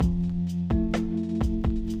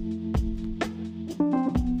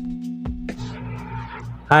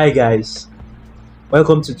Hi guys,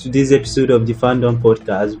 welcome to today's episode of the Fandom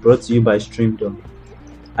Podcast brought to you by Streamdom.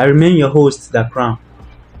 I remain your host, The Crown.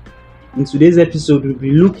 In today's episode, we'll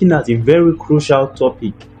be looking at a very crucial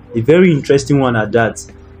topic, a very interesting one at that,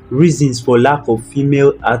 reasons for lack of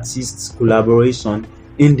female artists collaboration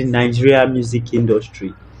in the Nigerian music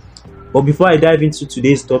industry. But before I dive into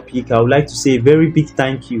today's topic, I would like to say a very big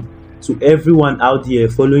thank you to everyone out there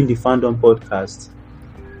following the Fandom Podcast.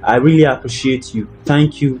 I really appreciate you.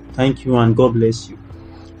 Thank you, and God bless you.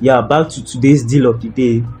 Yeah, back to today's deal of the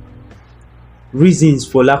day. Reasons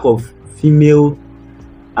for lack of female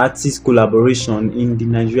artist collaboration in the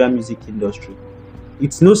Nigerian music industry.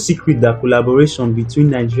 It's no secret that collaboration between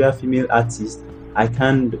Nigerian female artists are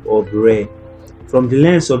kind of rare. From the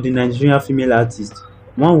lens of the Nigerian female artists,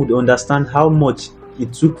 one would understand how much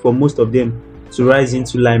it took for most of them to rise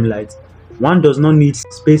into limelight. One does not need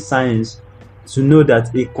space science to know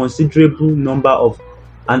that a considerable number of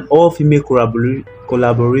an all-female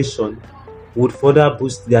collaboration would further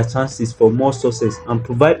boost their chances for more success and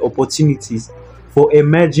provide opportunities for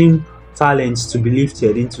emerging talents to be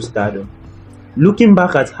lifted into stardom. Looking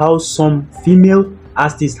back at how some female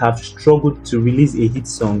artists have struggled to release a hit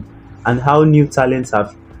song and how new talents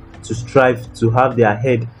have to strive to have their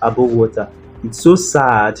head above water, it's so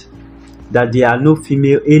sad that there are no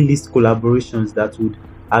female A-list collaborations that would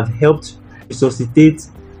have helped resuscitate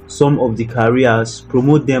some of the careers,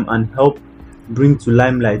 promote them, and help bring to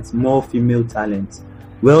limelight more female talent.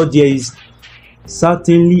 Well, there is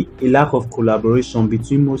certainly a lack of collaboration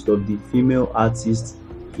between most of the female artists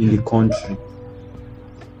in the country.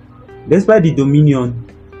 Despite the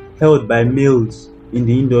dominion held by males in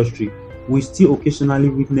the industry, we still occasionally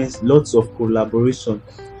witness lots of collaboration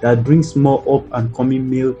that brings more up and coming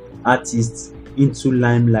male artists into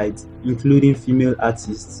limelight, including female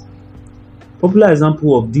artists. Popular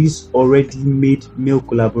example of this already made male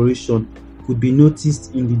collaboration could be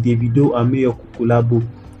noticed in the Davido and Mayoku collabo,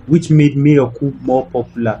 which made Mayoku more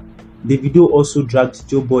popular. Davido also dragged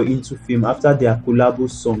Joeboy into fame after their collabo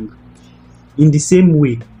song. In the same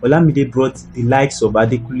way, Olamide brought the likes of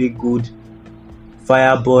Adekunle Gold,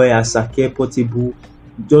 Fireboy, Asake, Portable,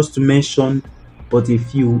 just to mention but a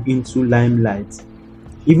few, into limelight.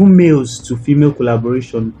 Even males to female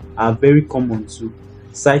collaboration are very common too,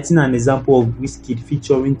 citing an example of Wizkid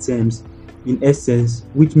featuring Tems in Essence,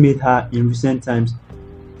 which made her in recent times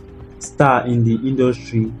star in the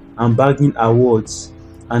industry and bagging awards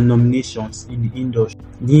and nominations in the industry.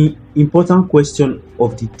 The important question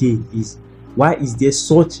of the day is, why is there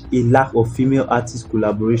such a lack of female artist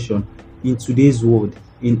collaboration in today's world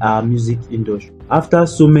in our music industry? After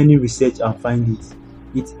so many research and findings,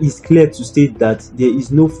 it is clear to state that there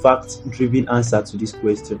is no fact-driven answer to this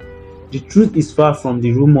question. The truth is far from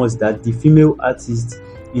the rumors that the female artists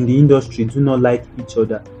in the industry do not like each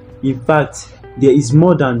other. In fact, there is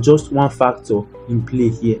more than just one factor in play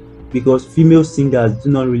here, because female singers do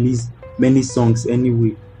not release many songs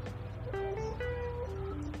anyway.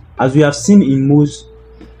 As we have seen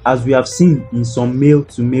in some male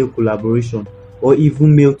to male collaboration or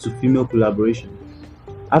even male to female collaboration,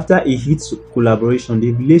 after a hit collaboration,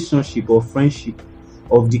 the relationship or friendship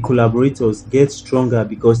of the collaborators gets stronger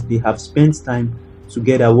because they have spent time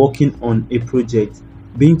together working on a project,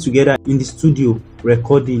 being together in the studio,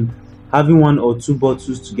 recording, having one or two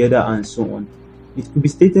bottles together, and so on. It could be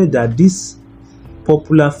stated that these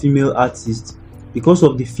popular female artists, because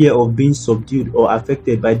of the fear of being subdued or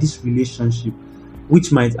affected by this relationship,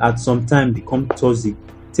 which might at some time become toxic,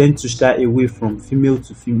 tend to shy away from female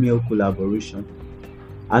to female collaboration.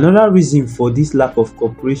 Another reason for this lack of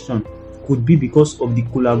cooperation could be because of the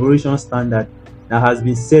collaboration standard that has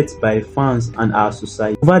been set by fans and our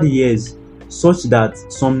society over the years, such that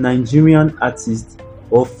some Nigerian artists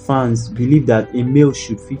or fans believe that a male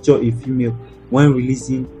should feature a female when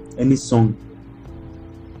releasing any song,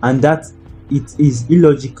 and that it is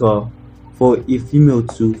illogical for a female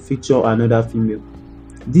to feature another female.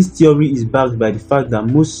 This theory is backed by the fact that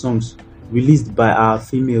most songs released by our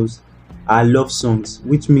females are love songs,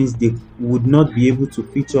 which means they would not be able to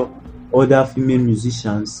feature other female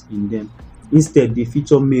musicians in them. Instead, they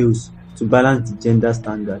feature males to balance the gender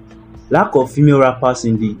standard. Lack of female rappers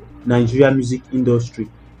in the Nigerian music industry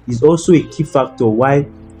is also a key factor why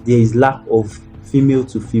there is lack of female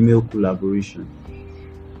to female collaboration.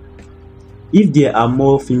 If there are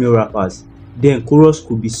more female rappers, then chorus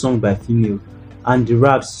could be sung by female and the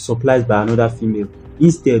raps supplied by another female.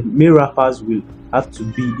 Instead, male rappers will have to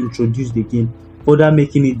be introduced again, further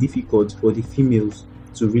making it difficult for the females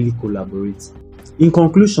to really collaborate. In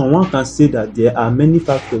conclusion, one can say that there are many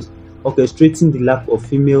factors orchestrating the lack of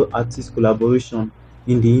female artist collaboration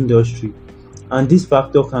in the industry, and this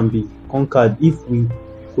factor can be conquered if we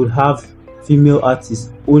could have female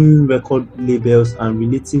artists owning record labels and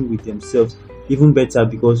relating with themselves even better,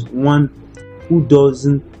 because one who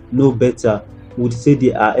doesn't know better would say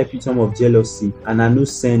they are epitome of jealousy and are no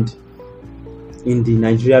send in the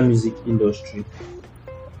Nigerian music industry.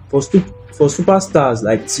 For superstars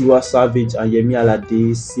like Tiwa Savage and Yemi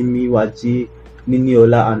Alade, Simi Waje,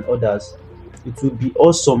 Niniola and others, it would be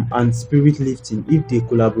awesome and spirit lifting if they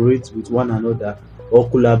collaborate with one another or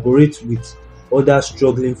collaborate with other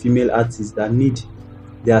struggling female artists that need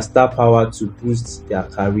their star power to boost their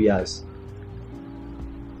careers.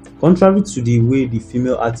 Contrary to the way the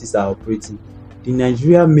female artists are operating, the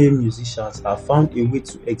Nigerian male musicians have found a way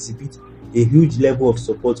to exhibit a huge level of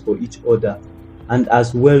support for each other and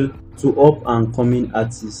as well to up and coming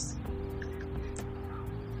artists.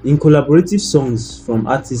 In collaborative songs from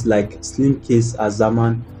artists like Slim Case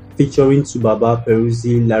Azaman featuring Tubaba,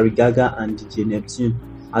 Peruzzi, Larry Gaga and DJ Neptune,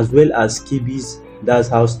 as well as Skibi's That's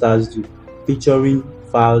How Stars Do featuring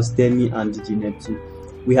Files, Demi and DJ Neptune,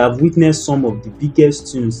 we have witnessed some of the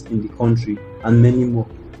biggest tunes in the country and many more.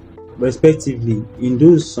 Respectively, in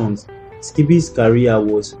those songs, Skibi's career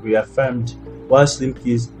was reaffirmed while Slim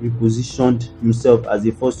Case repositioned himself as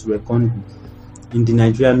a force to reckon with in the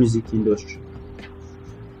Nigerian music industry.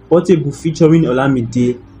 Portable featuring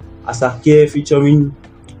Olamide, Asake featuring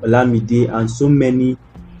Olamide and so many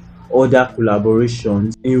other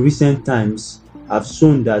collaborations in recent times have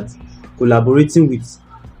shown that collaborating with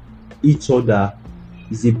each other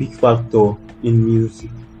is a big factor in music.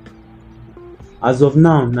 As of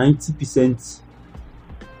now, 90%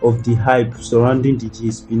 of the hype surrounding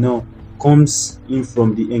DJ Spinall comes in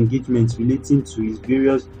from the engagement relating to his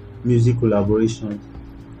various music collaborations.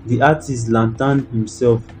 The artist Lantern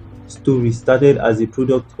himself story started as a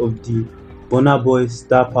product of the Burna Boy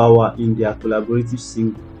star power in their collaborative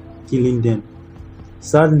single Killing Them.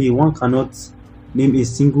 Sadly, one cannot name a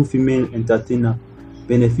single female entertainer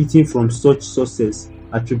benefiting from such success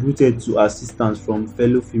attributed to assistance from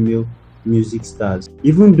fellow female music stars.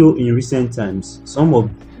 Even though in recent times, some of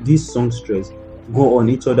these songsters go on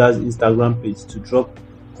each other's Instagram page to drop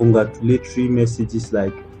congratulatory messages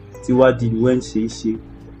like Tiwa did when Sheishe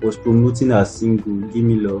was promoting her single Give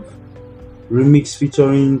Me Love. Remix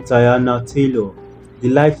featuring Tiana Taylor, the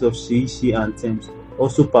likes of Sheishe and Thames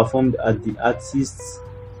also performed at the artist's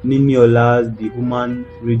Niniola's The Human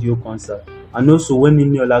Radio concert. And also when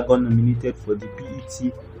Niniola got nominated for the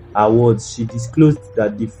BET Awards, she disclosed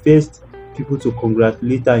that the first people to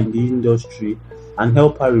congratulate her in the industry and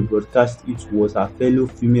help her rebroadcast it was her fellow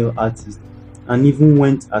female artist, and even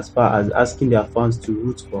went as far as asking their fans to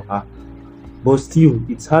root for her. But still,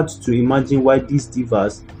 it's hard to imagine why these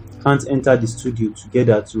divas can't enter the studio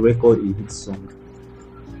together to record a hit song.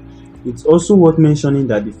 It's also worth mentioning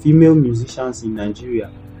that the female musicians in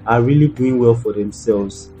Nigeria are really doing well for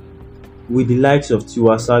themselves, with the likes of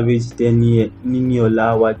Tiwa Savage, Deni,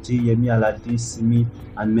 Niniola, Waje, Yemi Alade, Simi,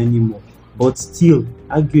 and many more. But still,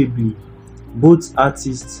 arguably, both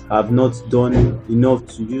artists have not done enough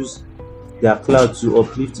to use their clout to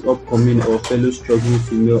uplift upcoming or fellow struggling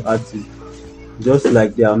female artists, just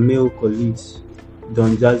like their male colleagues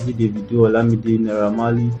Don Jazzy, Davido, Olamide, Naira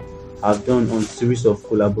Marley have done on series of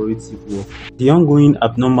collaborative work. The ongoing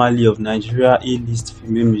abnormality of Nigeria A-list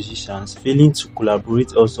female musicians failing to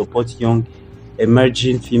collaborate or support young,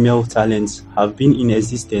 emerging female talents have been in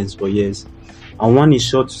existence for years, and one is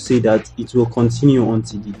sure to say that it will continue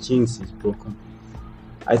until the jinx is broken.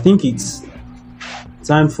 I think it's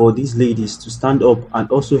time for these ladies to stand up and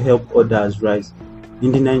also help others rise.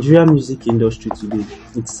 In the Nigerian music industry today,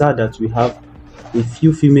 it's sad that we have a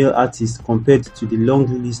few female artists compared to the long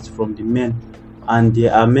list from the men, and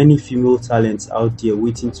there are many female talents out there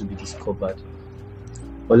waiting to be discovered.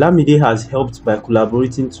 Olamide has helped by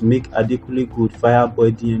collaborating to make Adekunle Gold,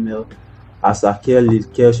 Fireboy DML, Asake, Lil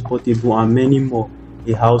Kesh, Portable and many more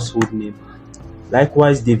a household name.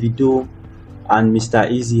 Likewise, Davido and Mr.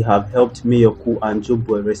 Easy have helped Mayorku and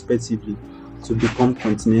Joeboy respectively to become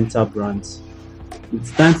continental brands.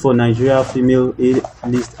 It's time for Nigeria female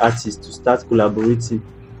A-list artists to start collaborating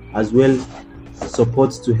as well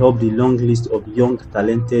support to help the long list of young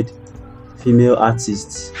talented female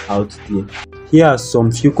artists out there. Here are some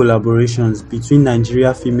few collaborations between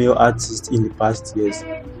Nigeria female artists in the past years.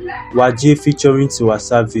 Waje featuring Tiwa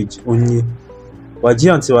Savage, Onye.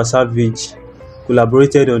 Waje and Tiwa Savage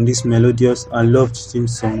collaborated on this melodious and love-theme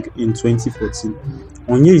song in 2014.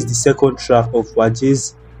 Onye is the second track of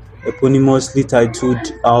Waje's eponymously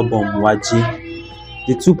titled album Waje.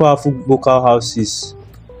 The two powerful vocal houses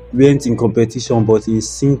weren't in competition but in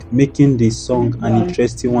sync, making the song an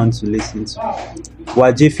interesting one to listen to.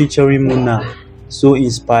 Waje featuring Muna, so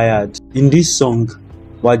inspired. In this song,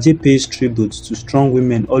 Waje pays tribute to strong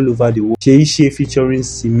women all over the world. Sheishe featuring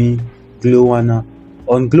Simi Glowana.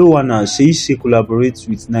 On Glowana, Sheishe collaborates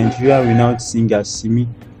with Nigerian renowned singer Simi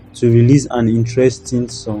to release an interesting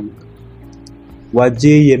song.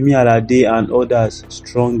 Waje, Yemi Alade and others,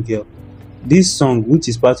 Strong Girl. This song, which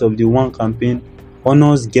is part of the One campaign,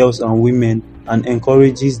 honors girls and women and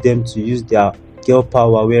encourages them to use their girl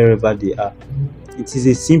power wherever they are. It is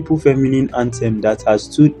a simple feminine anthem that has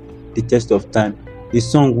stood the test of time. A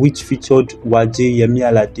song which featured Waje, Yemi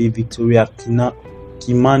Alade, Victoria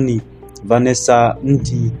Kimani, Vanessa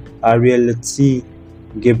Ndi, Ariel T,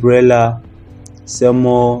 Gabriela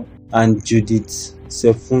Selmo, and Judith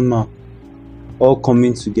Sefuma, all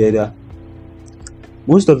coming together.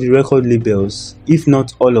 Most of the record labels, if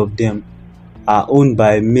not all of them, are owned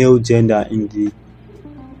by male gender in the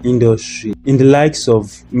industry. In the likes of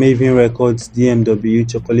Maven Records, DMW,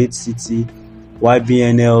 Chocolate City,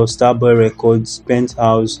 YBNL, Starboy Records,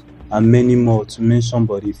 Penthouse, and many more, to mention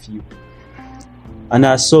but a few. And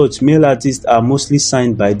as such, male artists are mostly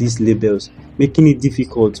signed by these labels, making it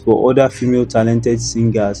difficult for other female talented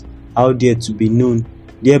singers out there to be known,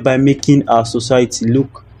 thereby making our society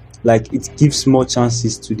look like it gives more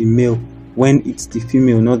chances to the male when it's the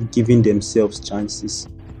female not giving themselves chances.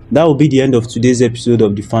 That will be the end of today's episode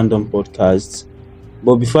of the Fandom Podcast.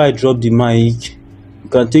 But before I drop the mic, you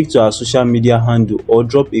can take to our social media handle or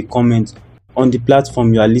drop a comment on the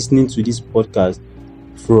platform you are listening to this podcast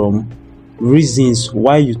from, reasons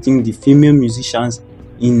why you think the female musicians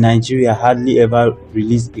in Nigeria hardly ever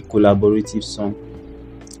release a collaborative song.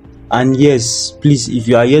 And yes, please, if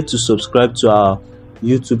you are yet to subscribe to our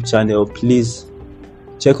YouTube channel, please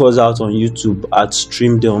check us out on YouTube at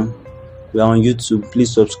stardom. We are on YouTube.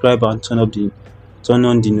 Please subscribe and turn on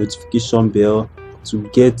the notification bell to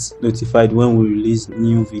get notified when we release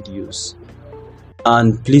new videos.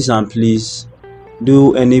 And please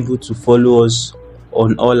do enable to follow us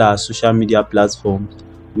on all our social media platforms.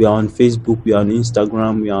 We are on Facebook, we are on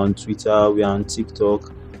Instagram, we are on Twitter, we are on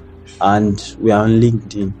TikTok, and we are on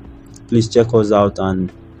LinkedIn. Please check us out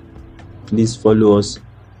and please follow us.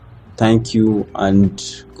 Thank you and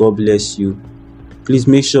God bless you. Please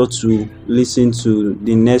make sure to listen to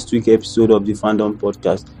the next week episode of the Fandom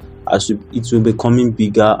Podcast, as it will be coming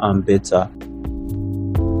bigger and better.